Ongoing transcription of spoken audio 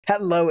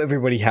Hello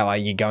everybody, how are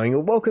you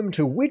going? Welcome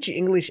to Which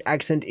English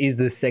Accent is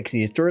the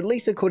Sexiest, or at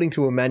least according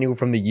to a manual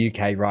from the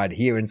UK right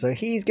here. And so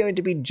he's going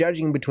to be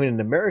judging between an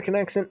American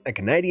accent, a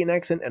Canadian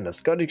accent, and a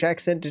Scottish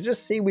accent to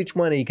just see which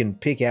one he can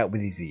pick out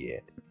with his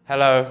ear.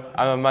 Hello,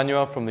 I'm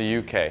Emmanuel from the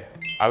UK.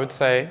 I would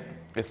say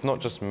it's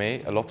not just me.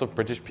 A lot of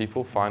British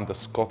people find the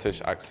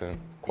Scottish accent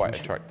quite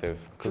attractive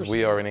because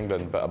we are in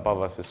England, but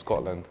above us is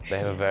Scotland. They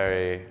have a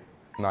very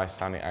nice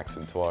sounding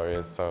accent to our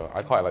ears, so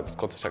I quite like the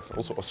Scottish accent.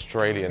 Also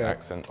Australian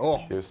accent.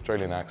 Oh. The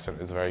Australian accent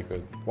is very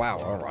good. Wow,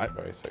 all right.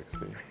 Very sexy.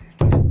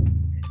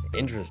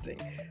 Interesting.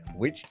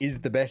 Which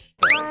is the best?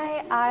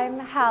 Hi, I'm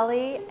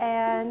Hallie,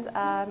 and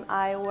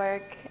I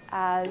work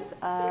as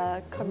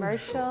a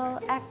commercial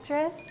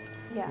actress.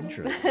 Yeah.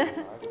 Interesting.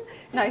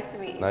 Nice to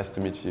meet you. Nice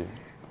to meet you.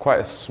 Quite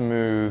a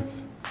smooth,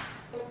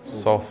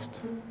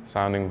 soft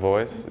sounding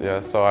voice.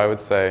 Yeah, so I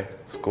would say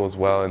scores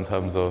well in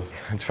terms of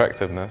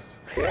attractiveness.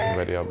 I'm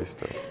ready, I'll be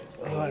still.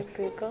 Are you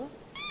Google?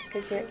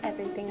 Because you're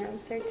everything I'm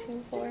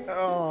searching for.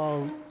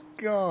 Oh,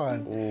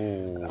 God.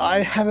 Ooh. I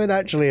haven't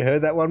actually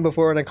heard that one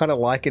before, and I kind of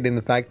like it in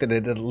the fact that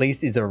it at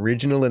least is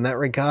original in that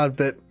regard,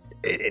 but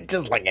it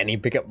just like any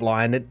pickup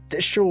line, it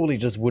surely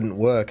just wouldn't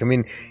work. I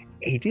mean,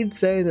 he did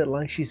say that,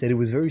 like she said, it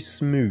was very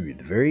smooth,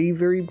 very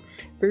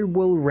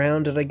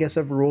well-rounded, I guess,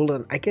 overall,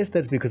 and I guess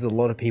that's because a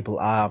lot of people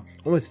are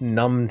almost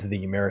numb to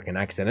the American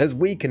accent, as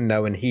we can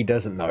know and he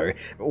doesn't know,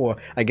 or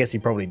I guess he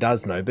probably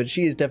does know, but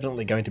she is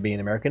definitely going to be an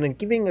American, and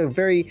giving a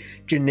very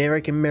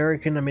generic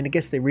American, I mean, I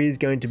guess there is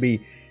going to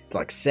be,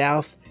 like,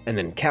 South, and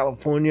then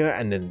California,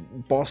 and then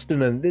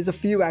Boston, and there's a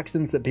few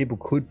accents that people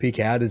could pick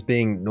out as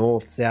being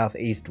north, south,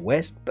 east,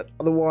 west, but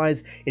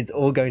otherwise it's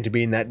all going to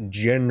be in that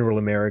general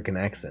American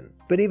accent.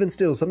 But even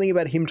still, something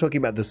about him talking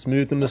about the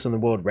smoothness and the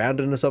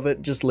well-roundedness of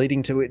it just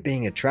leading to it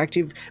being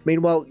attractive.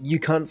 Meanwhile,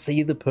 you can't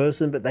see the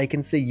person, but they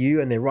can see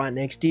you and they're right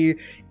next to you.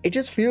 It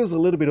just feels a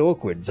little bit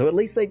awkward. So at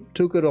least they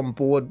took it on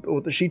board,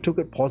 or she took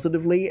it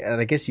positively,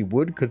 and I guess you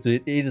would, because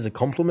it is a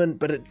compliment,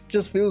 but it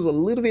just feels a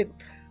little bit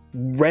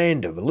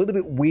random, a little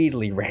bit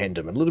weirdly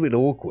random, a little bit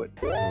awkward.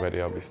 I'm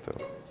ready, I'll be still.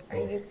 Are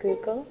you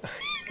Google?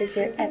 Because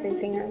you're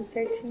everything I'm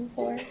searching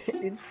for.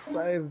 It's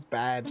so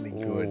badly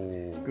good.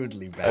 Ooh.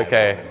 Goodly bad.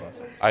 Okay,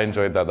 I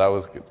enjoyed that. That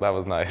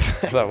was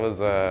nice. That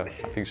was, I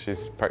think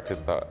she's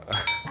practiced that.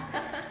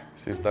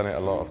 She's done it a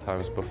lot of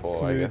times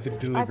before, I guess.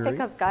 I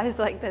pick up guys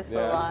like this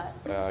a lot.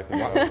 Yeah, I can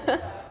tell.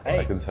 Hey.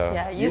 I can tell.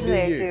 Yeah,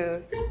 usually I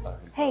do.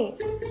 Hey,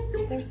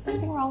 there's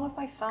something wrong with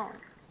my phone.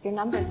 Your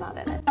number's not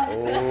in it.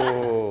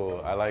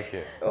 Oh, I like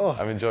it. Oh,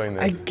 I'm enjoying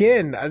this.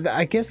 Again,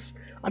 I guess,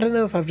 I don't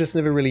know if I've just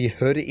never really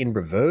heard it in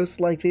reverse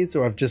like this,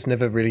 or I've just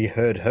never really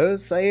heard her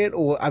say it,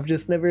 or I've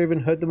just never even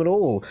heard them at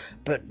all.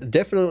 But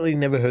definitely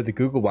never heard the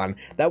Google one.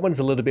 That one's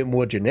a little bit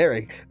more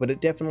generic, but it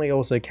definitely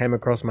also came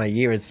across my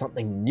ear as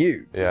something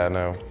new. Yeah,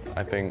 no,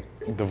 I think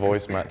the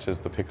voice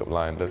matches the pickup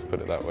line, let's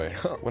put it that way.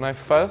 When I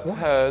first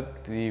heard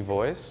the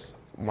voice,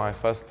 my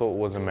first thought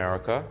was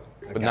America,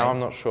 but now I'm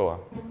not sure.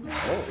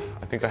 Oh.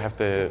 I think I have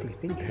to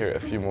hear it a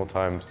few more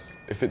times,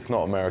 if it's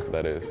not America,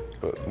 that is.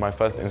 But my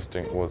first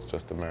instinct was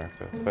just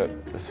America.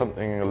 But there's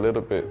something a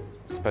little bit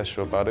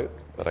special about it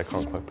that I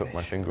can't quite put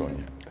my finger on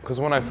yet. Because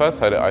when I first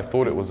heard it, I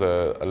thought it was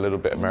a little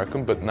bit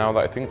American, but now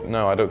that I think,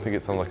 no, I don't think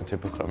it sounds like a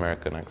typical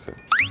American accent.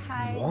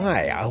 Hi.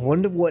 Why? I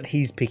wonder what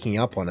he's picking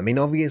up on. I mean,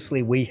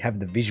 obviously we have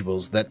the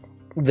visuals that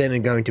then are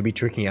going to be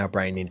tricking our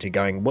brain into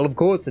going, well, of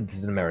course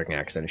it's an American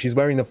accent. She's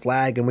wearing the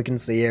flag and we can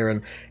see her,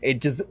 and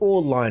it just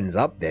all lines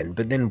up then.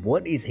 But then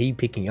what is he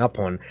picking up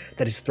on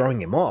that is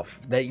throwing him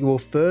off? That your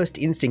first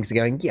instincts are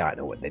going, yeah, I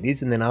know what that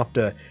is. And then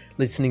after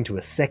listening to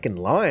a second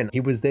line, he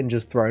was then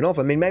just thrown off.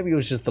 I mean, maybe it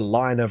was just the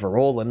line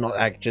overall and not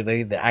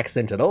actually the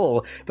accent at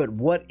all. But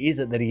what is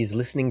it that he's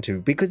listening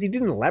to? Because he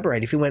didn't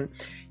elaborate. If he went,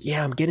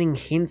 yeah, I'm getting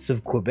hints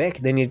of Quebec,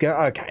 then you'd go,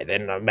 okay,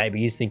 then maybe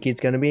he's thinking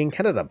it's going to be in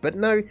Canada. But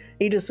no,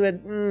 he just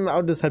went,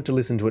 I'll just have to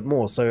listen to it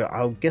more. So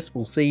I guess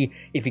we'll see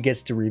if he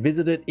gets to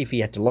revisit it, if he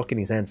had to lock in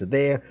his answer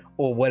there,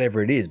 or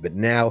whatever it is. But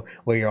now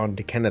we're on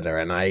to Canada,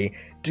 and I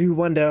do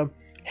wonder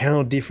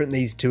how different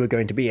these two are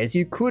going to be, as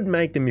you could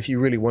make them, if you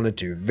really wanted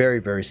to,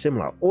 very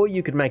similar, or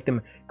you could make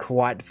them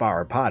quite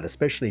far apart,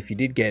 especially if you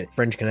did get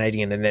French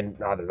Canadian and then,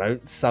 I don't know,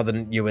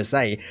 Southern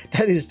USA.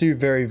 That is two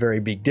very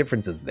big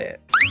differences there.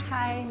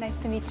 Hi, nice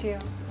to meet you.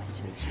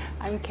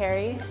 I'm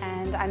Carrie,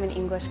 and I'm an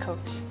English coach.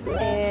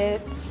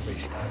 It's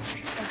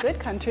a good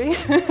country.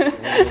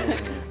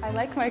 I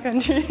like my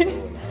country.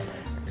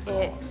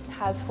 It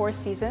has 4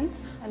 seasons,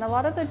 and a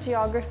lot of the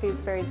geography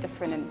is very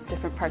different in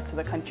different parts of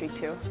the country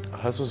too.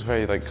 Hers was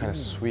very kind of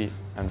sweet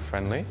and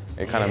friendly.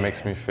 It kind of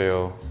makes me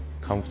feel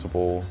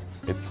comfortable.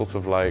 It's sort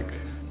of like,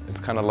 it's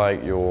kind of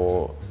like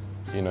your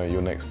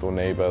next door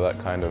neighbor, that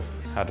kind of,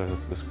 how does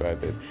this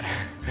describe it?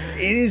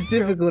 It is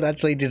difficult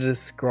actually to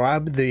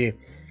describe the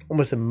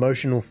almost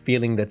emotional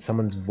feeling that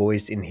someone's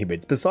voice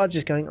inhibits, besides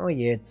just going, oh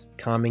yeah, it's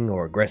calming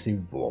or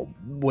aggressive or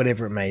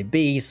whatever it may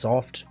be,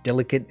 soft,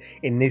 delicate.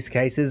 In these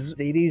cases,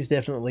 it is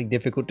definitely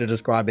difficult to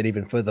describe it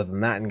even further than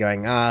that and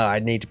going, I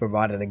need to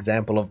provide an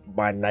example of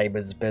my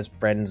neighbor's best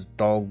friend's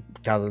dog,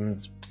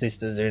 cousins,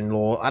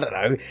 sisters-in-law. I don't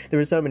know. There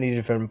are so many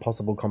different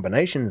possible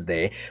combinations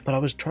there, but I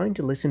was trying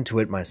to listen to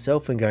it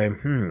myself and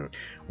go,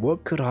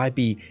 what could I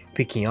be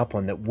picking up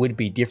on that would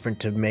be different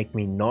to make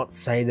me not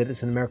say that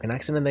it's an American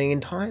accent? And the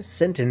entire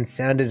sentence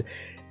sounded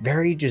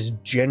very just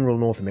general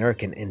North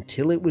American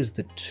until it was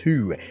the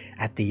two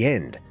at the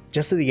end.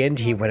 Just at the end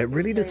here, when it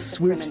really just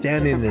swoops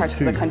down in the parts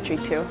two. of the country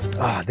too.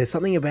 There's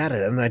something about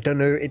it, and I don't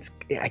know,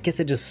 I guess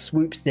it just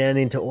swoops down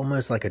into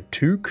almost like a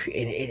toque.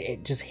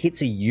 It just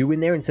hits a U in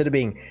there instead of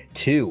being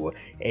two.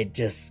 It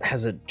just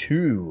has a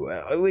two,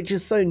 which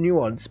is so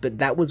nuanced, but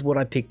that was what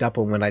I picked up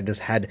on when I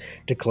just had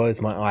to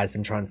close my eyes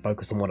and try and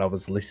focus on what I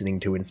was listening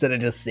to instead of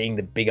just seeing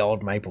the big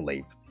old maple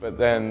leaf. But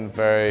then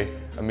very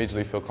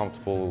immediately feel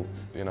comfortable,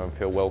 you know,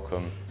 feel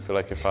welcome. Feel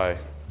like if I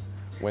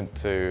went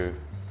to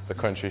the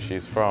country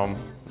she's from,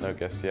 no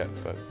guess yet,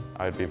 but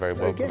I'd be very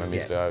welcome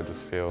immediately. I would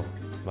just feel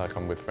like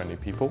I'm with friendly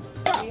people.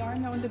 We are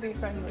known to be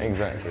friendly.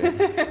 Exactly.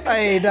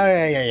 Hey, no,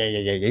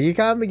 yeah. You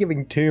can't be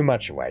giving too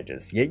much away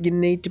just yet. You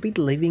need to be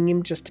leaving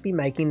him just to be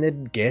making the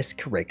guess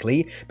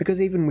correctly,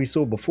 because even we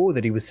saw before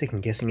that he was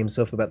second guessing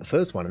himself about the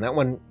first one, and that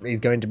one is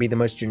going to be the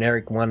most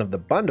generic one of the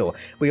bundle.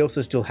 We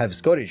also still have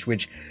Scottish,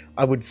 which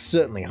I would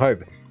certainly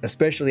hope,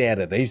 especially out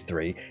of these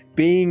three,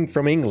 being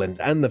from England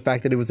and the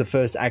fact that it was the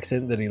first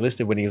accent that he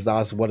listed when he was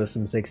asked what are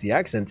some sexy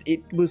accents,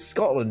 it was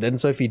Scotland, and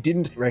so if he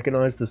didn't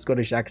recognise the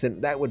Scottish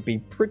accent, that would be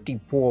pretty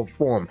poor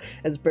form,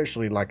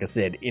 especially, like I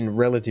said, in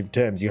relative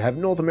terms. You have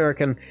North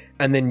American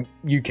and then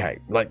UK.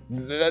 Like,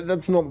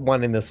 that's not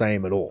one in the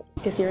same at all.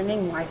 Is your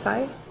name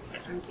Wi-Fi?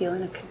 Because I'm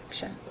feeling a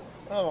connection.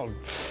 Oh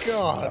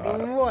God,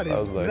 what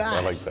is that? that? I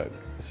like that.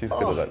 She's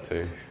good at that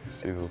too.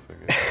 She's also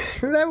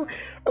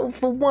good.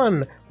 For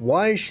one,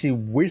 why is she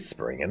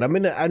whispering? And I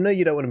mean, I know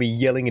you don't want to be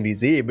yelling in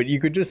his ear, but you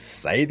could just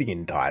say the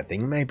entire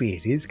thing. Maybe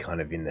it is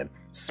kind of in the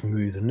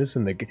smoothness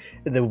and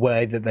the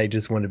way that they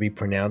just want to be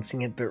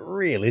pronouncing it, but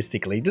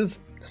realistically, just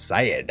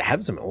say it.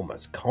 Have some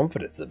almost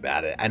confidence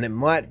about it, and it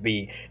might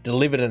be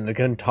delivered in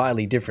an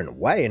entirely different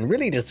way, and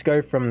really just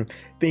go from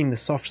being the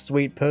soft,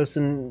 sweet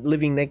person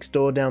living next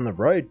door down the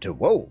road to,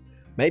 whoa,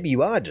 maybe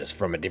you are just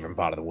from a different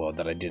part of the world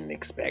that I didn't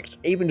expect.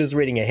 Even just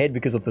reading ahead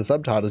because of the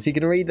subtitles, you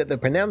can read that the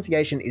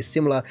pronunciation is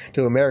similar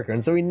to America,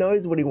 and so he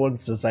knows what he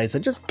wants to say, so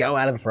just go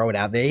out and throw it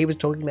out there. He was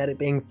talking about it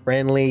being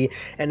friendly,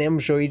 and I'm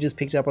sure he just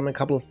picked up on a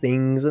couple of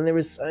things, and there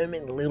is so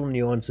many little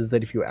nuances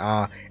that if you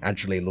are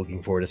actually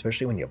looking for it,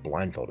 especially when you're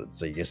blindfolded,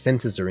 so your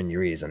senses are in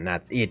your ears and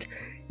that's it,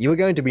 you are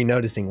going to be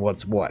noticing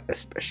what's what,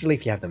 especially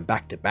if you have them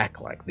back to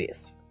back like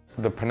this.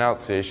 The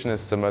pronunciation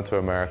is similar to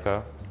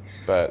America,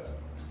 but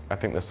I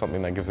think there's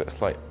something that gives it a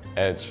slight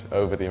edge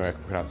over the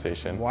American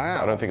pronunciation. Wow.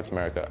 So I don't think it's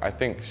America. I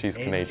think she's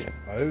Canadian.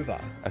 Over.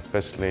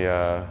 Especially,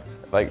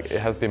 like, it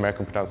has the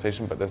American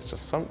pronunciation, but there's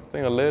just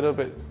something a little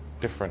bit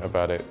different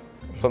about it.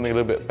 Something a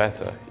little bit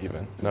better,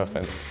 even. No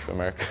offense to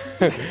America.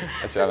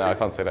 Actually, no, I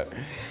can't say that.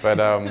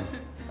 But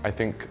I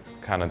think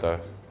Canada,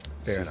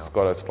 she's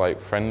got a slight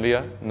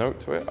friendlier note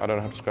to it. I don't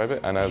know how to describe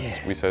it. And as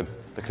we said,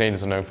 the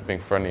Canadians are known for being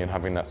friendly and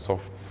having that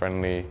soft,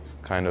 friendly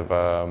kind of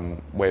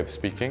way of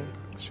speaking.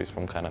 She's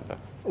from Canada.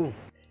 Ooh.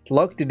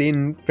 Locked it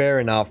in, fair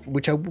enough,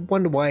 which I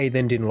wonder why he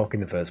then didn't lock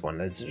in the first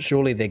one, as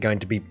surely they're going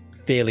to be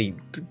fairly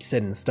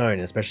set in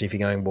stone, especially if you're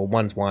going, well,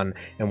 one's one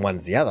and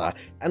one's the other.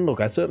 And look,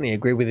 I certainly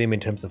agree with him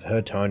in terms of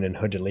her tone and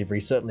her delivery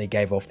certainly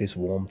gave off this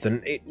warmth,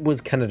 and it was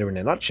Canada in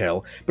a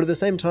nutshell, but at the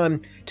same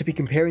time, to be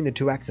comparing the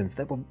two accents,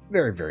 they were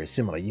very, very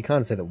similar. You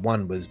can't say that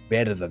one was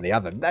better than the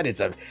other. That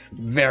is a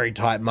very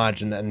tight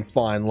margin and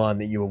fine line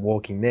that you were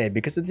walking there,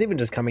 because it's even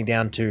just coming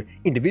down to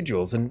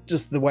individuals and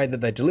just the way that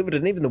they delivered it,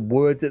 and even the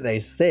words that they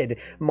said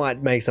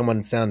might make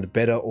someone sound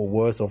better or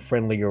worse or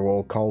friendlier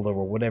or colder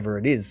or whatever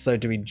it is. So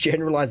to be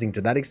generalizing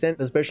to that extent,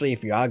 especially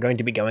if you are going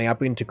to be going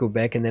up into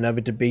Quebec and then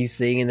over to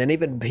BC and then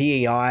even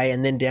PEI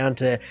and then down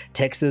to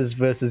Texas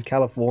versus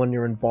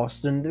California and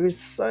Boston, there is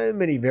so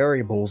many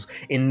variables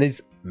in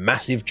this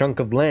massive chunk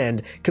of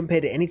land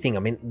compared to anything.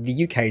 I mean,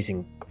 the UK is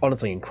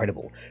honestly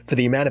incredible for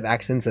the amount of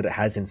accents that it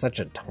has in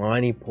such a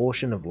tiny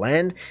portion of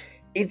land.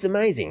 It's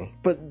amazing,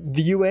 but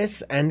the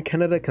US and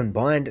Canada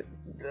combined,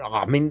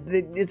 I mean,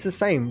 it's the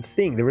same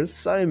thing. There are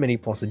so many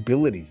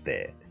possibilities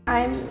there.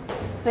 I'm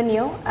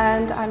Vanille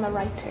and I'm a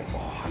writer.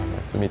 Oh,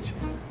 nice to meet you.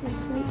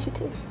 Nice to meet you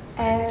too.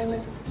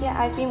 And yeah,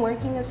 I've been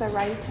working as a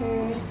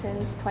writer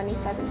since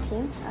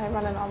 2017. I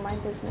run an online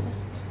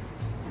business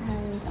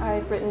and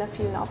I've written a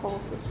few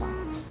novels as well.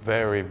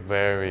 Very,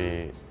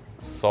 very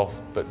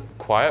soft but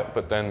quiet,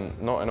 but then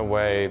not in a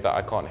way that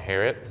I can't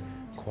hear it.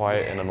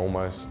 Quiet in an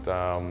almost,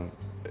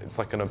 it's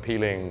like an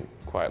appealing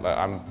quiet. Like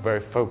I'm very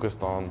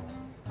focused on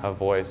her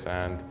voice,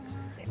 and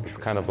it's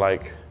kind of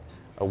like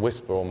a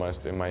whisper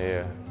almost in my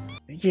ear.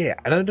 Yeah,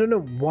 and I don't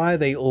know why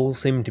they all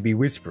seem to be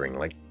whispering.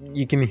 Like,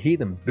 you can hear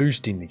them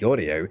boosting the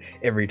audio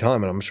every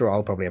time, and I'm sure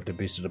I'll probably have to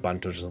boost it a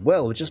bunch as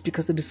well, just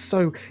because it is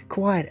so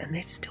quiet, and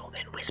they're still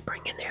then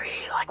whispering in their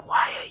ear. Like,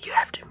 why are you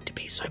have to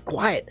be so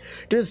quiet?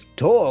 Just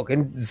talk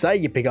and say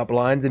your pickup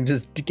lines and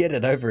just get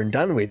it over and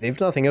done with.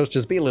 If nothing else,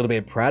 just be a little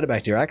bit proud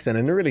about your accent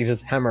and really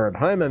just hammer it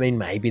home. I mean,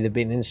 maybe they've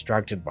been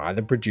instructed by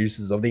the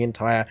producers of the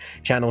entire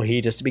channel here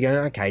just to be going,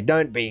 okay,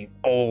 don't be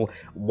all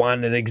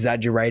one and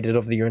exaggerated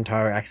of your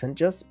entire accent.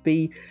 Just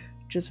be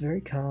just very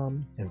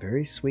calm and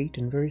very sweet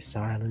and very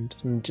silent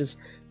and just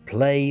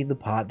play the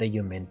part that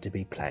you're meant to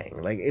be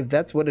playing. Like, if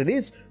that's what it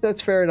is,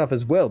 that's fair enough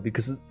as well,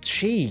 because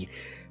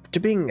to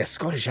being a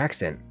Scottish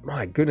accent,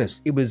 my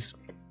goodness, it was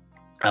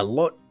a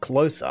lot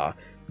closer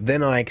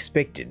than I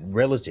expected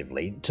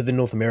relatively to the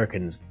North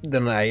Americans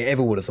than I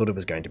ever would have thought it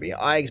was going to be.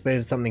 I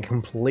expected something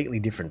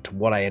completely different to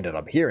what I ended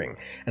up hearing,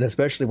 and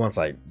especially once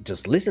I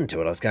just listened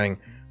to it, I was going,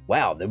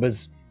 wow, there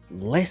was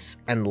less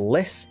and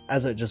less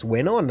as it just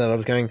went on, and I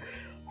was going,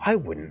 I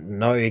wouldn't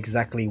know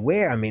exactly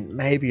where. I mean,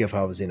 maybe if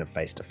I was in a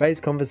face-to-face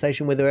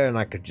conversation with her and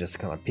I could just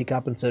kind of pick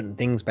up on certain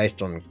things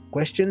based on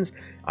questions,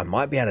 I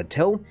might be able to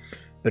tell.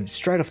 But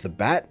straight off the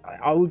bat,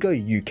 I would go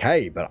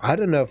UK, but I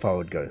don't know if I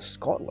would go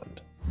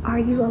Scotland. Are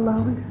you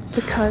alone?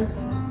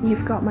 Because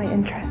you've got my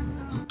interest.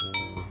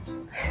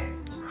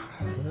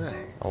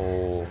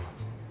 Oh.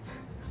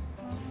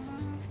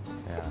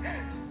 Yeah.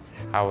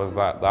 How was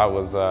that? That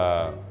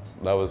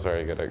was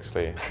very good,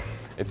 actually.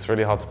 It's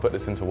really hard to put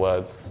this into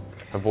words.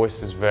 Her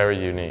voice is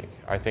very unique.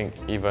 I think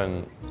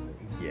even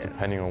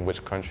depending on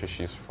which country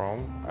she's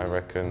from, I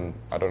reckon,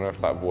 I don't know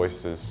if that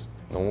voice is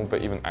normal,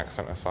 but even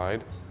accent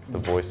aside, the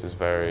voice is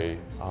very,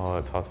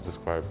 it's hard to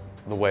describe.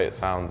 The way it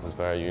sounds is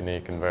very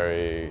unique and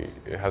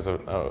it has an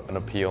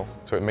appeal.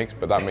 So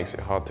that makes it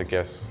hard to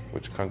guess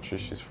which country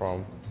she's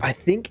from. I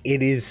think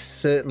it is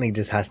certainly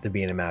just has to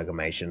be an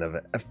amalgamation of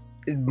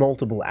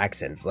multiple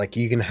accents. Like,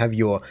 you can have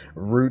your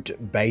root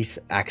base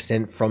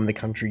accent from the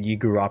country you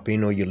grew up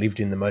in or you lived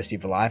in the most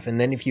of your life, and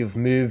then if you've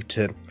moved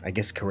to, I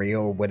guess, Korea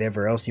or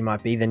whatever else you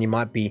might be, then you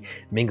might be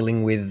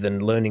mingling with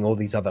and learning all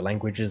these other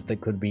languages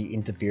that could be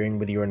interfering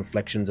with your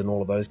inflections and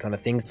all of those kind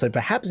of things. So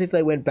perhaps if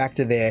they went back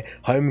to their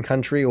home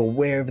country or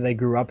wherever they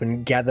grew up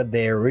and gathered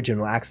their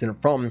original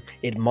accent from,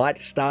 it might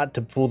start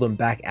to pull them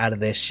back out of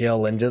their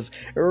shell and just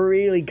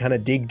really kind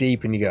of dig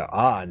deep, and you go,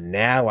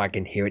 now I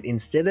can hear it,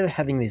 instead of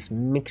having this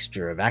mixture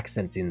of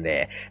accents in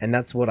there. And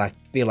that's what I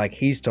feel like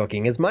he's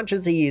talking. As much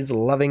as he is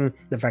loving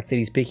the fact that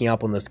he's picking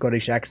up on the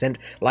Scottish accent,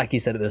 like he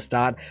said at the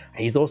start,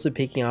 he's also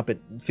picking up,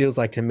 it feels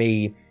like to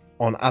me,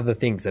 on other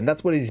things. And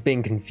that's what he's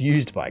being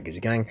confused by, because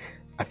he's going,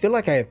 I feel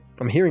like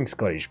I'm hearing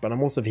Scottish, but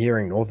I'm also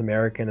hearing North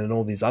American and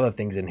all these other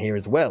things in here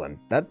as well. And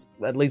that's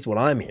at least what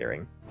I'm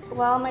hearing.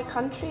 Well, my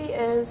country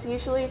is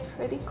usually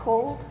pretty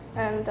cold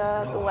and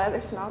the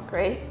weather's not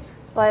great,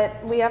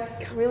 but we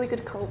have really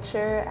good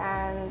culture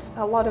and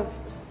a lot of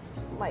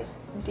like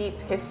deep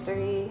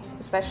history,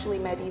 especially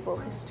medieval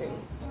history.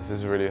 This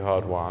is a really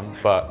hard one,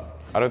 but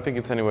I don't think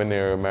it's anywhere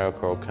near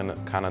America or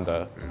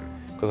Canada,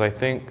 because I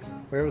think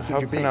her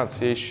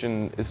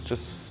pronunciation is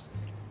just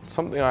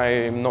something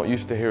I'm not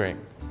used to hearing.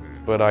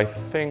 But I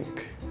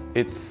think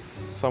it's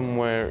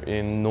somewhere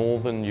in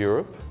Northern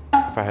Europe,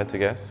 if I had to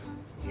guess.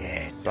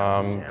 Yeah, so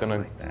I'm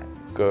gonna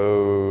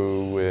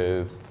go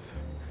with,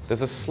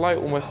 there's a slight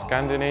almost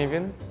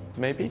Scandinavian,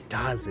 maybe? It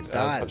does.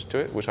 Touch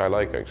to it, which I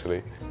like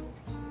actually.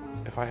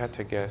 If I had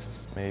to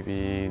guess,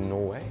 maybe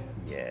Norway?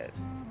 Yeah.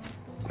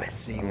 I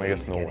see. I'm gonna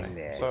guess Norway.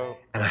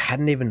 And I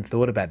hadn't even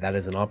thought about that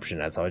as an option.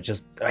 As I was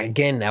just,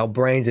 again, our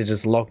brains are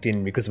just locked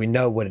in because we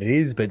know what it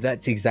is, but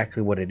that's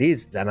exactly what it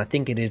is. And I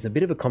think it is a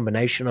bit of a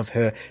combination of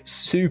her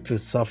super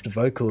soft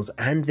vocals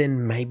and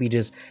then maybe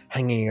just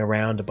hanging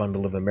around a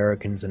bundle of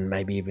Americans and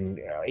maybe even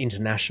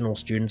international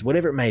students,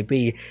 whatever it may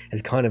be,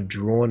 has kind of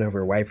drawn her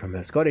away from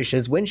her Scottish.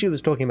 As when she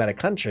was talking about a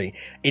country,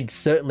 it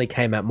certainly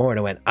came out more and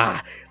I went,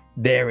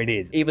 there it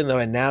is. Even though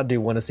I now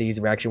do want to see his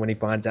reaction when he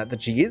finds out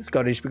that she is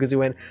Scottish, because he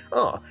went,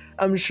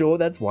 I'm sure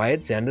that's why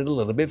it sounded a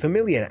little bit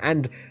familiar.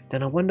 And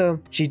then I wonder,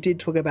 she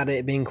did talk about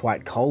it being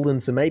quite cold,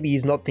 and so maybe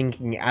he's not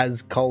thinking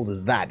as cold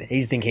as that.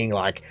 He's thinking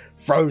like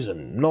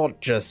frozen,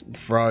 not just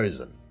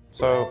frozen.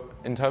 So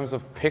in terms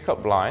of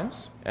pickup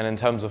lines, and in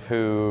terms of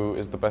who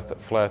is the best at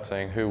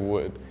flirting,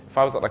 if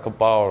I was at like a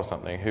bar or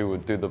something, who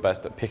would do the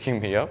best at picking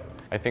me up?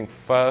 I think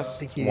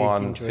first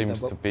one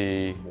seems to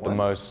be the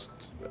most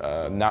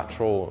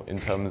natural in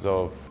terms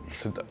of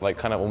like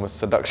kind of almost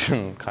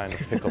seduction kind of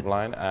pickup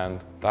line and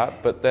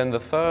that. But then the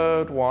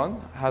third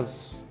one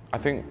has, I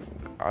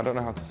don't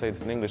know how to say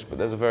this in English, but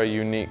there's a very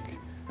unique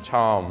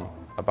charm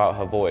about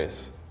her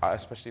voice,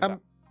 especially that.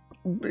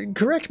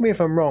 Correct me if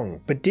I'm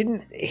wrong, but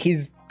didn't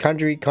his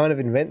country kind of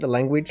invent the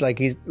language? Like,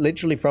 he's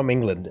literally from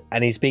England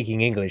and he's speaking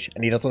English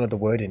and he doesn't know the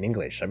word in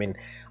English. I mean,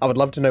 I would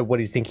love to know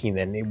what he's thinking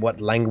then. What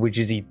language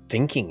is he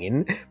thinking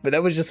in? But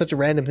that was just such a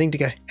random thing to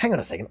go, hang on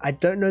a second, I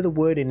don't know the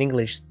word in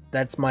English.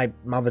 That's my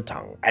mother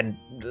tongue. And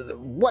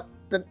what?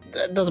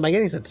 That doesn't make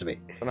any sense to me.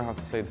 I don't know how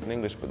to say this in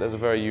English, but there's a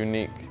very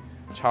unique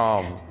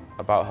charm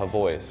about her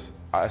voice,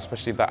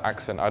 especially that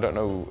accent. I don't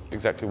know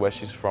exactly where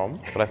she's from,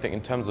 but I think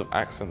in terms of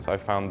accents, I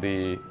found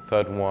the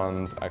third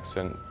one's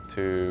accent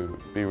to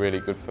be really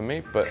good for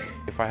me. But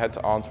if I had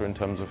to answer in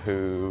terms of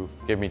who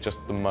gave me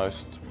just the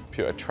most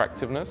pure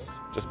attractiveness,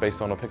 just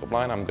based on a pickup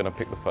line, I'm gonna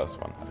pick the first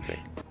one, I think.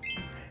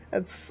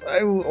 That's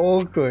so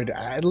awkward.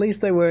 At least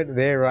they weren't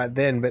there right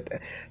then, but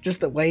just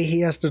the way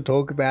he has to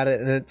talk about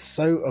it, and it's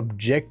so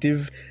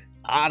objective.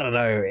 I don't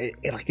know,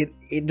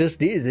 it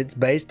just is. It's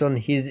based on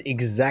his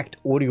exact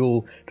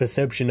audio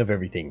perception of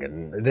everything,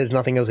 and there's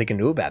nothing else he can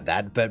do about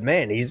that. But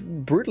man, he's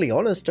brutally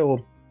honest,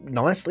 or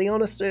nicely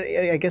honest,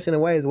 I guess, in a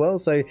way as well.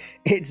 So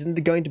it's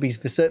going to be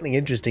certainly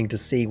interesting to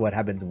see what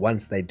happens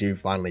once they do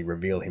finally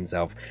reveal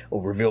himself,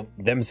 or reveal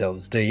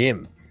themselves to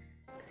him.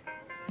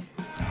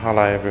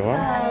 Hello everyone.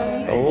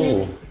 Hi.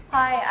 Oh.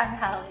 Hi, I'm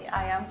Hallie.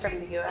 I am from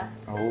the US.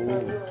 Oh. So you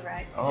were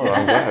right. Oh,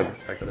 I'm glad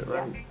I got it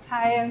right.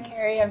 Hi, I'm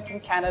Carrie. I'm from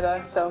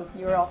Canada, so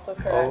you were also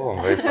correct. Oh,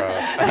 I'm very proud.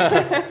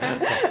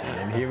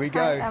 And here we go.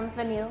 Hi, I'm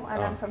Vanille,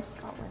 and I'm from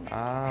Scotland.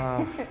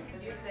 Ah.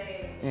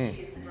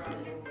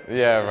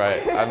 Yeah,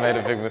 right. I made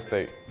a big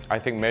mistake. I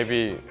think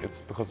maybe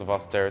it's because of our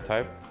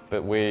stereotype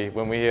that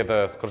when we hear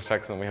the Scottish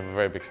accent, we have a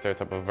very big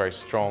stereotype of a very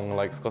strong,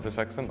 like, Scottish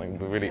accent, like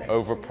really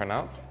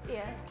over-pronounced.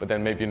 Yeah. But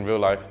then maybe in real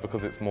life,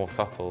 because it's more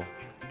subtle,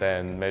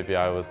 then maybe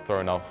I was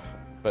thrown off.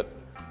 But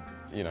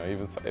you know, it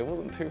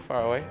wasn't too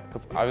far away,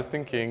 because I was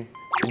thinking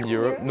in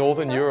Europe,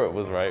 Northern Europe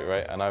was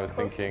right, and I was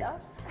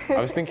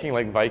thinking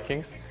like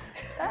Vikings.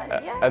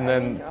 And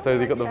then, so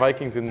you got the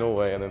Vikings in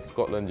Norway, and then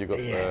Scotland, you got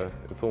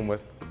it's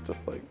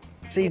just like...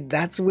 See,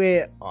 that's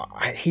where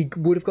he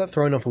would have got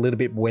thrown off a little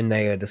bit when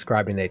they are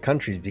describing their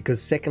countries, because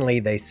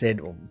secondly, they said,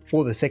 or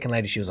for the second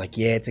lady, she was like,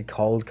 yeah, it's a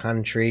cold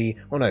country.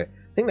 Oh no, I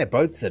think they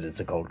both said it's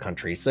a cold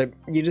country. So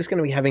you're just going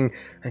to be having,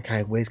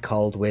 okay, where's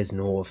cold, where's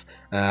north?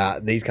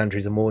 These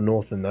countries are more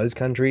north than those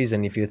countries.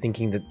 And if you're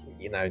thinking that,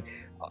 you know,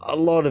 a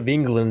lot of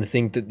England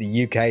think that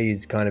the UK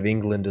is kind of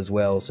England as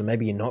well. So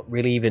maybe you're not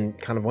really even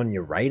kind of on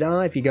your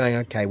radar. If you're going,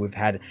 okay, we've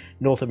had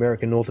North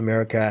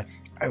America,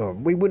 oh,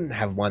 we wouldn't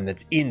have one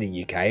that's in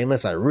the UK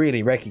unless I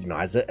really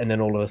recognize it. And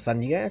then all of a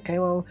sudden you go, okay,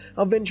 well,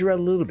 I'll venture out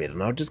a little bit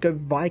and I'll just go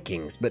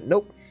Vikings. But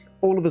nope.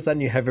 All of a sudden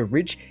you have a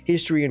rich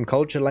history and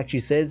culture, like she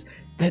says,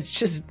 that's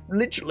just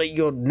literally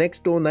your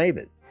next door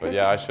neighbors. But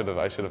yeah, I should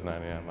have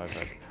known, yeah, my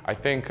bad. I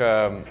think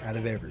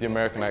the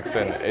American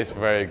accent is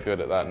very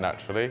good at that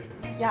naturally.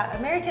 Yeah,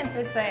 Americans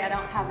would say I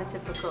don't have a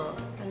typical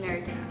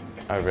American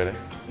accent. Oh, really?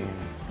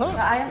 But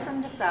I am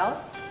from the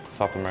South.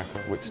 South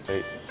America, which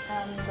state?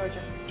 Georgia.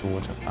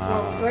 Georgia.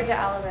 Well, Georgia,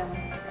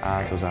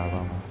 Alabama. Georgia,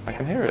 Alabama. I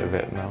can hear it a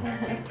bit now.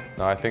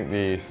 No, I think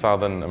the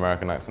Southern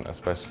American accent,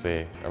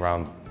 especially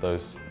around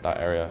that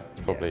area,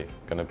 is probably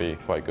going to be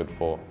quite good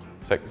for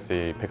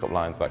sexy pickup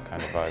lines, that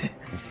kind of vibe.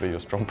 Seems to be your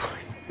strong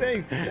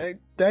point.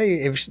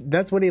 If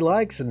that's what he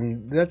likes,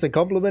 and that's a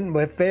compliment,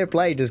 well, fair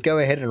play, just go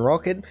ahead and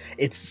rock it.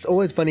 It's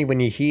always funny when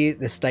you hear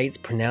the states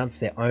pronounce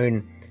their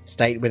own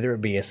state, whether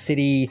it be a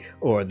city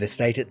or the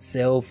state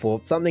itself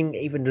or something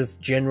even just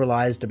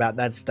generalized about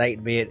that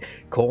state, be it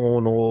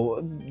corn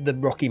or the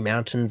Rocky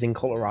Mountains in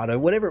Colorado,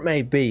 whatever it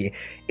may be.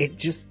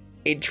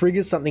 It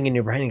triggers something in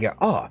your brain and you go,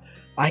 oh,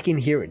 I can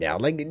hear it now.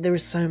 Like, there are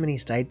so many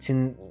states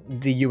in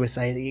the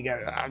USA that you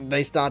go,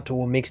 they start to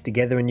all mix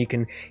together and you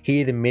can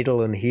hear the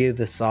middle and hear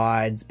the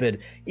sides. But,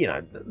 you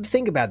know,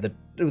 think about the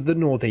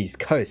northeast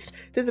coast.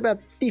 There's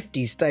about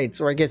 50 states,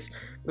 or I guess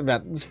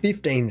about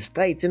 15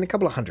 states in a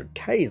couple of hundred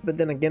Ks. But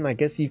then again, I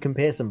guess you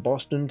compare some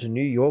Boston to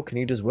New York and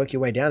you just work your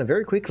way down, and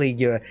very quickly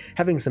you're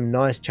having some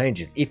nice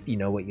changes if you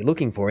know what you're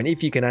looking for and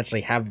if you can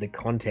actually have the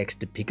context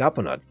to pick up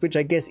on it, which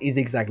I guess is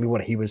exactly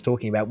what he was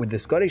talking about with the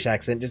Scottish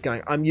accent, just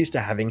going, I'm used to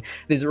having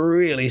this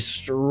really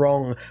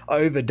strong,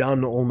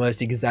 overdone,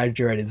 almost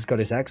exaggerated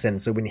Scottish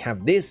accent, so when you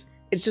have this,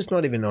 it's just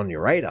not even on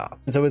your radar.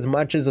 And so as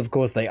much as, of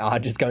course, they are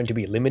just going to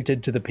be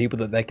limited to the people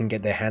that they can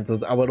get their hands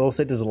on, I would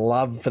also just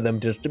love for them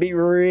just to be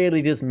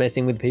really just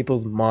messing with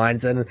people's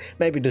minds and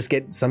maybe just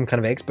get some kind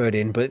of expert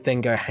in, but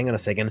then go, hang on a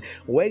second,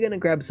 we're going to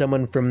grab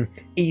someone from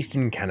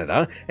Eastern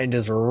Canada and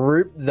just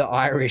rip the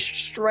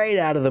Irish straight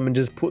out of them and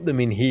just put them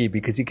in here,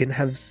 because you can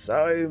have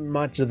so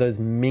much of those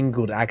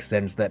mingled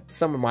accents that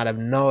someone might have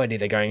no idea.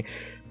 They're going,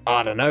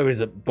 I don't know,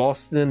 is it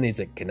Boston? Is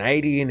it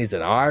Canadian? Is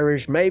it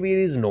Irish? Maybe it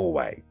is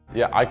Norway.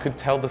 Yeah, I could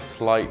tell the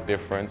slight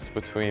difference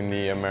between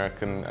the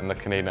American and the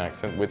Canadian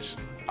accent, which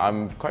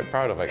I'm quite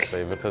proud of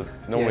actually,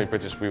 because normally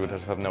British, we would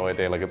just have no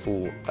idea, like it's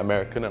all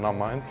American in our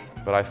minds.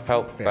 But I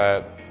felt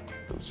that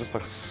it was just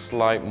like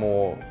slight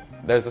more,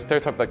 there's a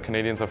stereotype that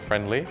Canadians are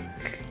friendly,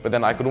 but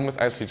then I could almost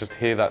actually just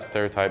hear that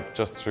stereotype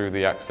just through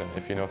the accent,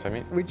 if you know what I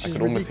mean. I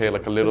could almost hear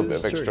like a little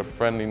bit of extra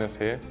friendliness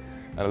here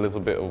and a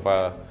little bit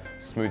of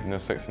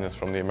smoothness, sexiness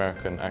from the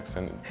American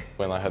accent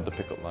when I heard the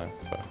pickup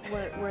lines. So.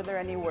 Were there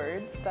any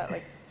words that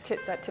like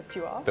that tipped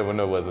you off? There were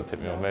no words that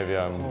tipped me off. Maybe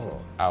I'm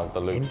out of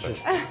the loop.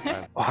 Interesting.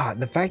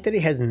 The fact that he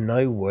has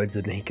no words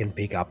that he can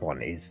pick up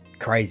on is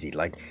crazy.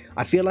 Like,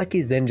 I feel like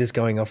he's then just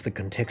going off the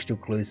contextual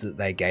clues that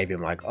they gave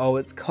him. Like, oh,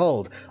 it's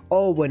cold.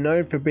 Oh, we're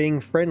known for being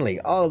friendly.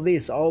 Oh,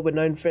 this. Oh, we're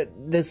known for...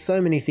 There's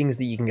so many things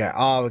that you can go,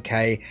 oh,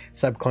 okay,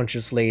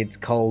 subconsciously it's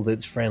cold,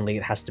 it's friendly,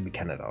 it has to be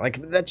Canada.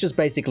 Like, that's just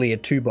basically a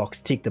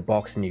 2-box, tick the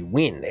box and you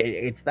win.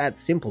 It's that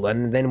simple.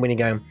 And then when you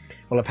go,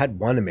 well, I've had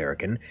one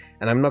American,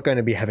 and I'm not going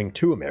to be having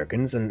 2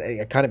 Americans, and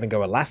I can't even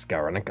go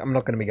Alaska, and I'm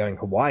not going to be going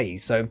Hawaii.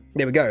 So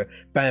there we go.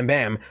 Bam,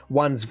 bam.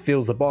 One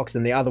fills the box,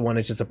 and the other one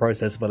is just a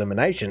process of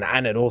elimination,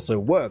 and it also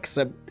works.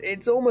 So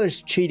it's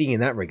almost cheating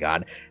in that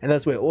regard, and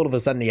that's where all of a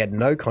sudden he had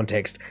no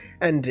context,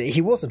 and he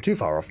wasn't too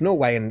far off.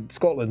 Norway and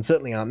Scotland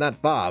certainly aren't that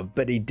far,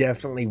 but he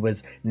definitely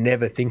was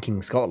never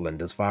thinking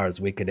Scotland as far as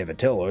we could ever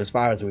tell, or as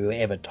far as we were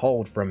ever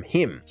told from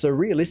him. So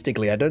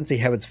realistically, I don't see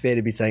how it's fair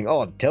to be saying,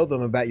 oh, tell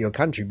them about your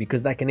country,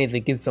 because that can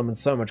either give someone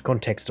so much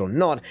context or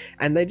not,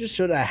 and they just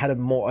should have had a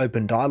more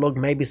open dialogue,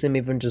 maybe some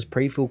even just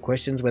pre-fill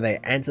questions where they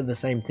answer the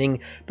same thing,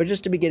 but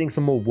just to be getting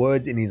some more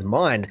words in his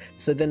mind,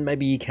 so then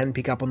maybe you can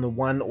pick up on the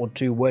 1 or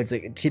 2 words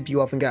that tip you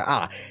off and go,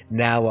 ah,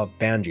 now I've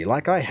found you,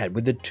 like I had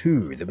with the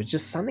 2. There was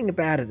just something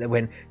about it that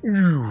went,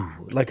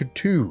 like a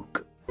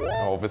toque.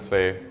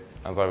 Obviously,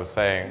 as I was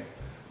saying,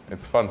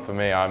 it's fun for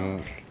me.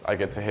 I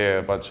get to hear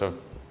a bunch of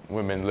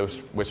women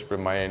whisper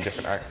in my ear in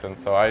different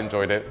accents, so I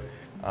enjoyed it.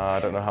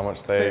 I don't know how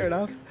much they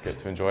get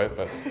to enjoy it,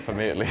 but for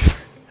me at least,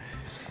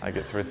 I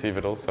get to receive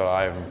it all, so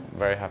I'm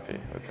very happy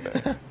with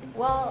today.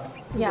 Well,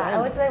 yeah,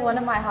 I would say one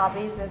of my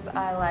hobbies is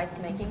I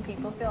like making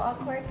people feel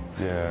awkward.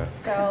 Yeah.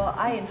 So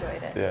I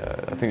enjoyed it. Yeah,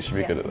 I think she'd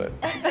be good at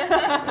that.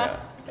 Yeah.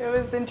 It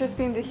was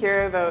interesting to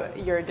hear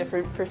about your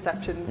different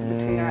perceptions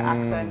between our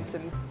accents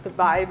and the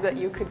vibe that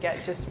you could get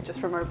just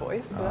from our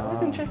voice. So that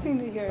was interesting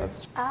to hear.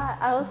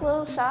 I was a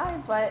little shy,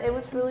 but it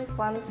was really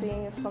fun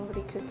seeing if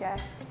somebody could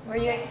guess. Were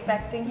you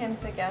expecting him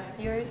to guess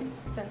yours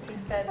since he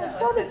said that I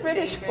saw the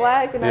British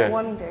flag and I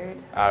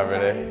wondered. Ah,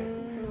 really?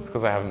 It's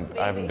because I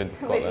haven't been to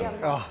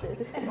Scotland.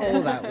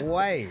 All that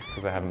way.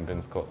 Because I haven't been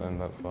to Scotland,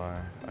 that's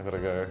why I gotta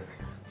go.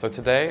 So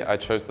today I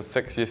chose the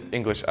sexiest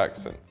English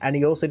accent. And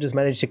he also just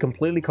managed to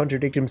completely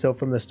contradict himself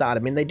from the start. I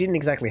mean, they didn't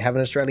exactly have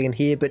an Australian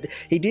here, but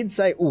he did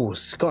say, oh,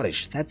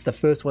 Scottish. That's the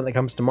first one that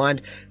comes to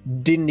mind.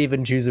 Didn't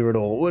even choose her at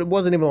all. It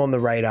wasn't even on the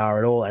radar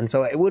at all. And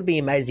so it would be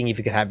amazing if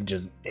you could have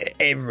just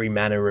every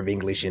manner of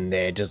English in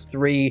there. Just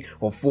 3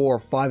 or 4 or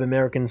 5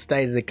 American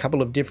states, a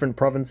couple of different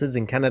provinces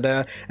in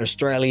Canada,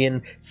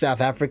 Australian, South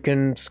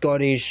African,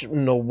 Scottish,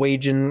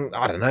 Norwegian,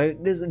 I don't know,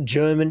 there's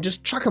German.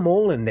 Just chuck them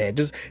all in there.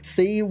 Just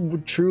see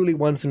truly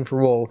once and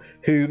for all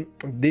who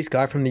this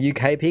guy from the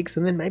UK picks,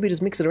 and then maybe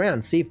just mix it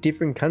around, see if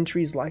different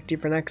countries like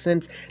different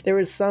accents. There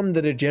are some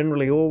that are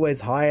generally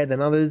always higher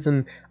than others,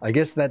 and I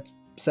guess that's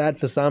sad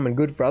for some and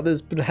good for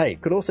others, but hey,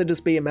 could also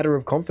just be a matter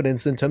of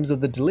confidence in terms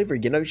of the delivery.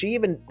 You know, she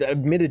even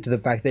admitted to the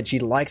fact that she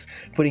likes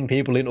putting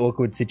people in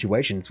awkward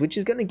situations, which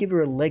is going to give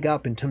her a leg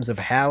up in terms of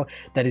how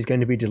that is going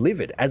to be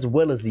delivered, as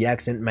well as the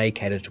accent may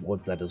cater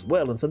towards that as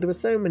well. And so there are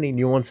so many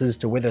nuances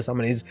to whether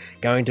someone is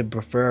going to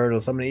prefer it or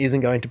someone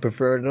isn't going to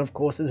prefer it. And of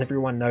course, as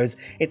everyone knows,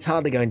 it's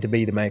hardly going to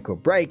be the make or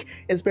break,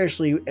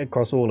 especially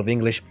across all of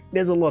English.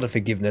 There's a lot of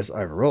forgiveness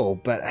overall,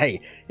 but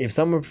hey, if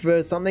someone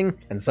prefers something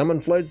and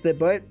someone floats their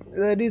boat,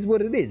 that is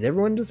what it is.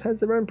 Everyone just has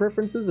their own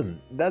preferences,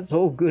 and that's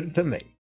all good for me.